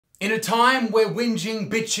In a time where whinging,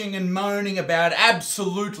 bitching and moaning about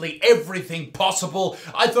absolutely everything possible,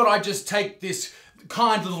 I thought I'd just take this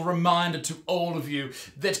kind little reminder to all of you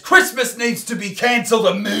that Christmas needs to be cancelled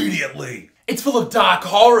immediately. It's full of dark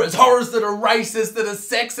horrors, horrors that are racist, that are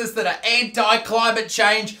sexist, that are anti-climate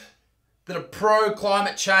change, that are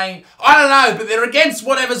pro-climate change. I don't know, but they're against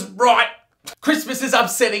whatever's right. Christmas is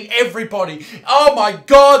upsetting everybody. Oh my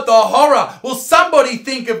God, the horror. Will somebody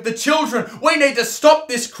think of the children? We need to stop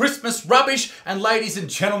this Christmas rubbish. And ladies and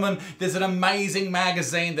gentlemen, there's an amazing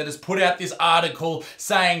magazine that has put out this article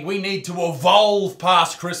saying we need to evolve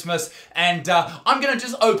past Christmas. And I'm going to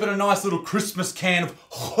just open a nice little Christmas can of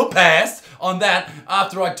whoop-ass on that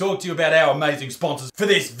after I talk to you about our amazing sponsors for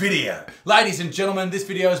this video. Ladies and gentlemen, this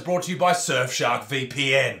video is brought to you by Surfshark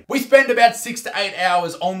VPN. We spend about 6 to 8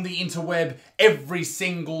 hours on the interweb every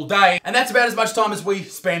single day, and that's about as much time as we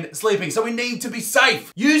spend sleeping, so we need to be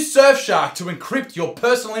safe. Use Surfshark to encrypt your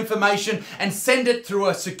personal information and send it through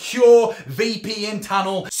a secure VPN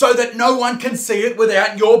tunnel so that no one can see it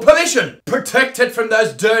without your permission. Protect it from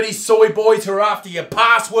those dirty soy boys who are after your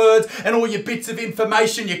passwords and all your bits of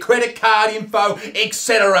information, your credit card info,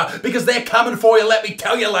 etc. because they're coming for you, let me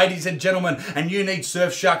tell you, ladies and gentlemen, and you need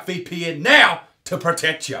Surfshark VPN now to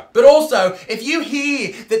protect you. But also, if you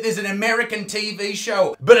hear that there's an American TV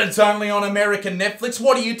show, but it's only on American Netflix,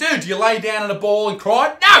 what do? Do you lay down in a ball and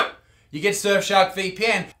cry? No! You get Surfshark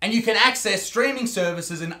VPN and you can access streaming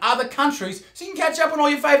services in other countries so you can catch up on all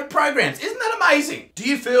your favourite programs. Isn't that amazing? Do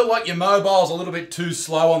you feel like your mobile's a little bit too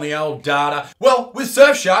slow on the old data? Well, with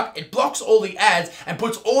Surfshark, it blocks all the ads and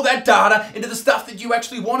puts all that data into the stuff that you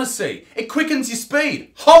actually want to see. It quickens your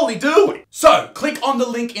speed. Holy dooly! So, click on the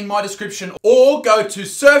link in my description or go to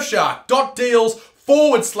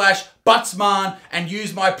surfshark.deals/Buttsman and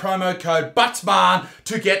use my promo code Buttsman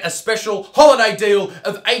to get a special holiday deal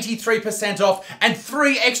of 83% off and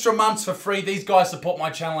 3 extra months for free. These guys support my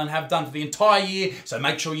channel and have done for the entire year, so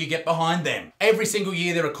make sure you get behind them. Every single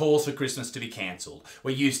year there are calls for Christmas to be cancelled.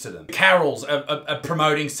 We're used to them. Carols are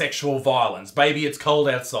promoting sexual violence. Baby, it's cold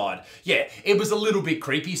outside. Yeah, it was a little bit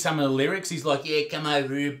creepy, some of the lyrics. He's like, yeah, come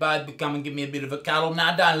over here, baby, come and give me a bit of a cuddle.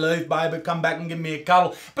 Nah, don't leave, baby, come back and give me a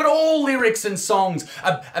cuddle. But all lyrics and songs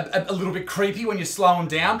are a little bit creepy when you slow them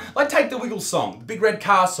down. Like take the Wiggles song, the Big Red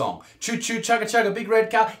Car song. Choo choo chugga chugga, big red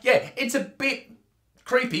car. Yeah, it's a bit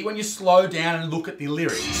creepy when you slow down and look at the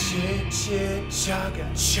lyrics. Choo choo chugga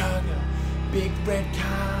chugga, big red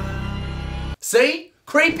car. See?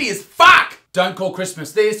 Creepy as fuck! Don't call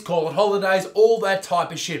Christmas this, call it holidays, all that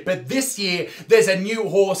type of shit. But this year, there's a new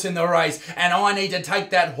horse in the race, and I need to take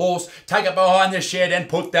that horse, take it behind the shed, and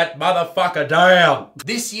put that motherfucker down.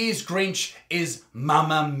 This year's Grinch is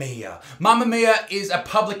Mamma Mia. Mamma Mia is a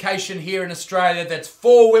publication here in Australia that's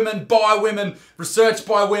for women, by women, researched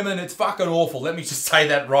by women. It's fucking awful. Let me just say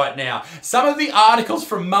that right now. Some of the articles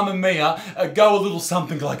from Mamma Mia go a little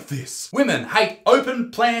something like this. Women hate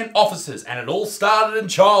open plan offices, and it all started in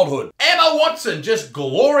childhood. Emma Watson just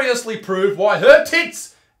gloriously proved why her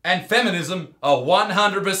tits and feminism are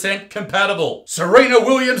 100% compatible. Serena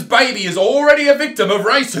Williams' baby is already a victim of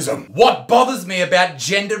racism. What bothers me about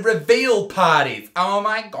gender reveal parties? Oh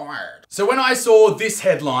my God. So when I saw this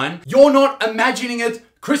headline, you're not imagining it,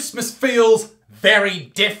 Christmas feels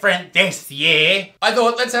very different this year, I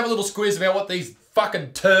thought let's have a little squiz about what these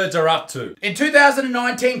fucking turds are up to. In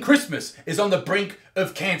 2019, Christmas is on the brink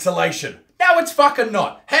of cancellation. No, it's fucking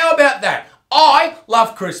not. How about that? I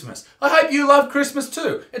love Christmas. I hope you love Christmas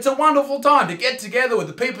too. It's a wonderful time to get together with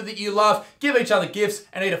the people that you love, give each other gifts,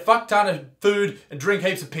 and eat a fuck ton of food and drink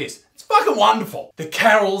heaps of piss. It's fucking wonderful. The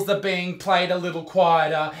carols are being played a little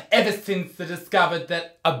quieter ever since they discovered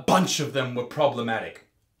that a bunch of them were problematic.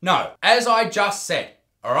 No, as I just said,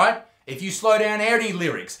 alright? If you slow down any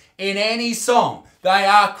lyrics in any song, they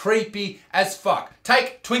are creepy as fuck.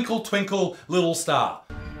 Take Twinkle Twinkle Little Star.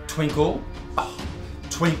 Twinkle, oh,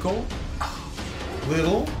 twinkle,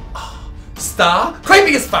 little star.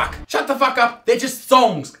 Creepy as fuck. Shut the fuck up. They're just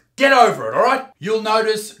songs. Get over it, alright? You'll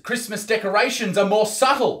notice Christmas decorations are more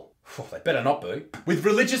subtle. They better not be. With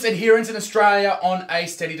religious adherence in Australia on a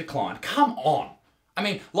steady decline. Come on. I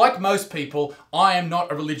mean, like most people, I am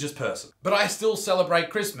not a religious person, but I still celebrate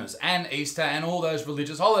Christmas and Easter and all those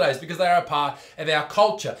religious holidays because they are a part of our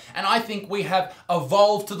culture. And I think we have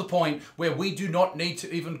evolved to the point where we do not need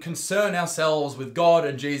to even concern ourselves with God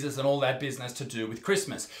and Jesus and all that business to do with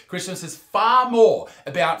Christmas. Christmas is far more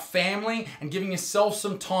about family and giving yourself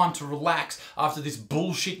some time to relax after this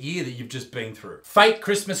bullshit year that you've just been through. Fake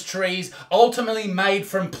Christmas trees, ultimately made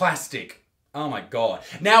from plastic. Oh my God.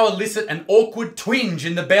 Now elicit an awkward twinge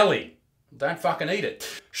in the belly. Don't fucking eat it.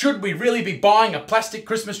 Should we really be buying a plastic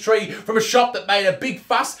Christmas tree from a shop that made a big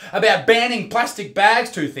fuss about banning plastic bags?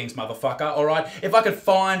 Two things, motherfucker, alright? If I could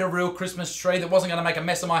find a real Christmas tree that wasn't going to make a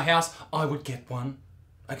mess of my house, I would get one.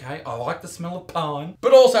 Okay, I like the smell of pine.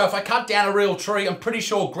 But also, if I cut down a real tree, I'm pretty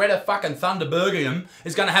sure Greta fucking Thunbergium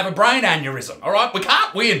is going to have a brain aneurysm, alright? We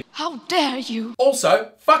can't win. How dare you?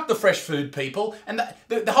 Also, fuck the fresh food people and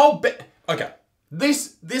the whole bit. Okay.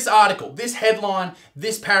 This article, this headline,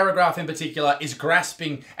 this paragraph in particular is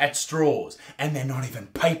grasping at straws. And they're not even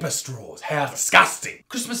paper straws. How disgusting.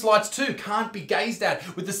 Christmas lights too can't be gazed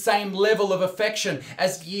at with the same level of affection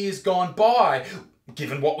as years gone by,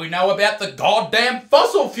 given what we know about the goddamn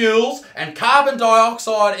fossil fuels and carbon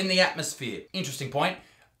dioxide in the atmosphere. Interesting point.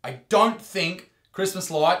 I don't think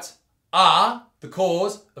Christmas lights are the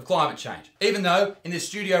cause of climate change. Even though in this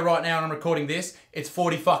studio right now and I'm recording this, it's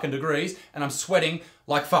 40 fucking degrees and I'm sweating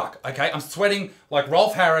like fuck, okay? I'm sweating like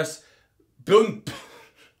Rolf Harris. Boom.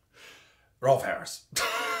 Rolf Harris.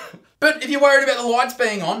 But if you're worried about the lights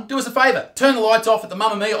being on, do us a favour. Turn the lights off at the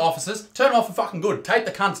Mamma Mia offices, turn them off for fucking good, tape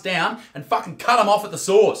the cunts down and fucking cut them off at the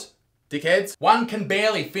source. Dickheads. One can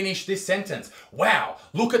barely finish this sentence. Wow,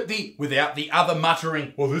 look at without the other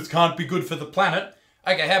muttering, well, this can't be good for the planet.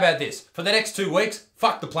 Okay, how about this? For the next 2 weeks,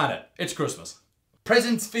 fuck the planet. It's Christmas.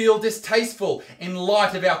 Presents feel distasteful in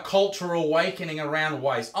light of our cultural awakening around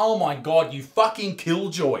waste. Oh my God, you fucking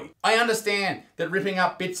killjoy. I understand that ripping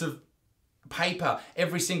up bits of paper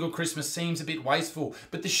every single Christmas seems a bit wasteful,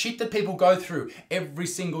 but the shit that people go through every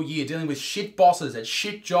single year dealing with shit bosses at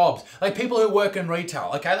shit jobs, like people who work in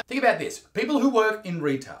retail, okay? Think about this. People who work in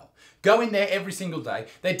retail go in there every single day,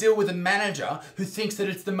 they deal with a manager who thinks that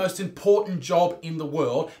it's the most important job in the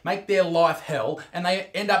world, make their life hell, and they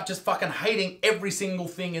end up just fucking hating every single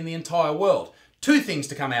thing in the entire world. Two things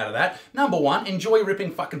to come out of that. Number one, enjoy ripping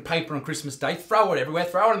fucking paper on Christmas Day. Throw it everywhere.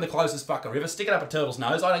 Throw it in the closest fucking river. Stick it up a turtle's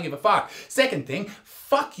nose. I don't give a fuck. Second thing,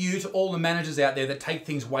 fuck you to all the managers out there that take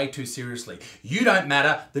things way too seriously. You don't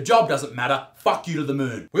matter. The job doesn't matter. Fuck you to the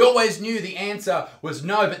moon. We always knew the answer was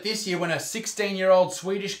no, but this year when a 16-year-old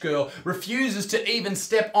Swedish girl refuses to even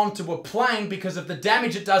step onto a plane because of the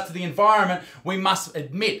damage it does to the environment, we must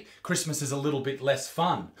admit Christmas is a little bit less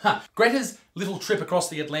fun. Greta's little trip across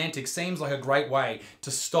the Atlantic seems like a great way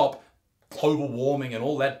to stop global warming and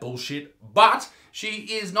all that bullshit, but she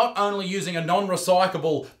is not only using a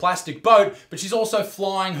non-recyclable plastic boat, but she's also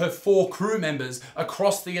flying her 4 crew members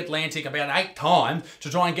across the Atlantic about 8 times to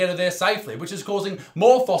try and get her there safely, which is causing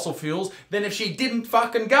more fossil fuels than if she didn't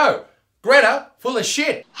fucking go. Greta, full of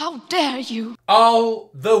shit. How dare you? Oh,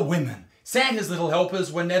 the women. Santa's little helpers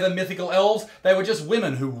were never mythical elves, they were just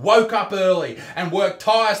women who woke up early and worked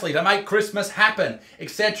tirelessly to make Christmas happen,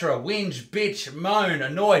 etc. Whinge, bitch, moan,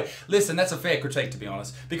 annoy. Listen, that's a fair critique to be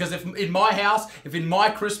honest, because if in my house, if in my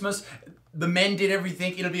Christmas, the men did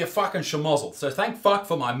everything, it'd be a fucking schmozzle. So thank fuck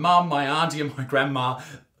for my mum, my auntie and my grandma.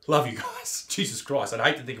 Love you guys. Jesus Christ, I'd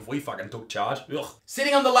hate to think if we fucking took charge. Ugh.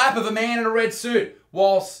 Sitting on the lap of a man in a red suit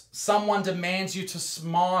whilst someone demands you to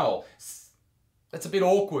smile. That's a bit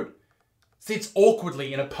awkward. Sits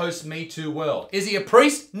awkwardly in a post-Me Too world. Is he a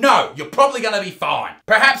priest? No, you're probably going to be fine.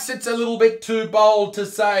 Perhaps it's a little bit too bold to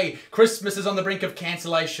say Christmas is on the brink of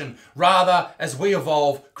cancellation. Rather, as we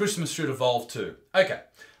evolve, Christmas should evolve too. Okay,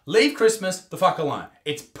 leave Christmas the fuck alone.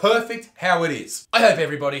 It's perfect how it is. I hope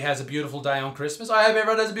everybody has a beautiful day on Christmas. I hope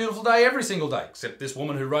everyone has a beautiful day every single day. Except this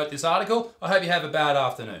woman who wrote this article. I hope you have a bad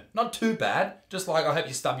afternoon. Not too bad, just like I hope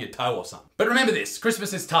you stub your toe or something. But remember this,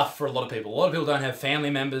 Christmas is tough for a lot of people. A lot of people don't have family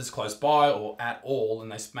members close by or at all,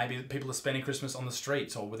 and maybe people are spending Christmas on the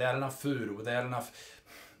streets or without enough food or without enough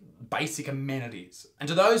basic amenities. And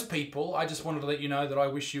to those people, I just wanted to let you know that I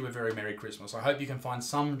wish you a very Merry Christmas. I hope you can find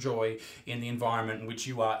some joy in the environment in which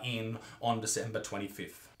you are in on December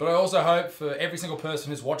 25th. But I also hope for every single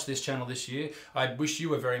person who's watched this channel this year, I wish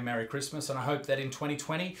you a very Merry Christmas, and I hope that in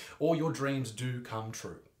 2020, all your dreams do come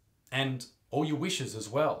true. And all your wishes as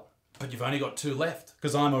well. But you've only got 2 left,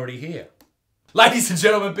 because I'm already here. Ladies and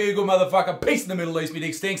gentlemen, be a good motherfucker. Peace in the Middle East, me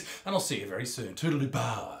dick stinks, and I'll see you very soon. Toodaloo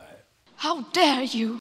bye. How dare you?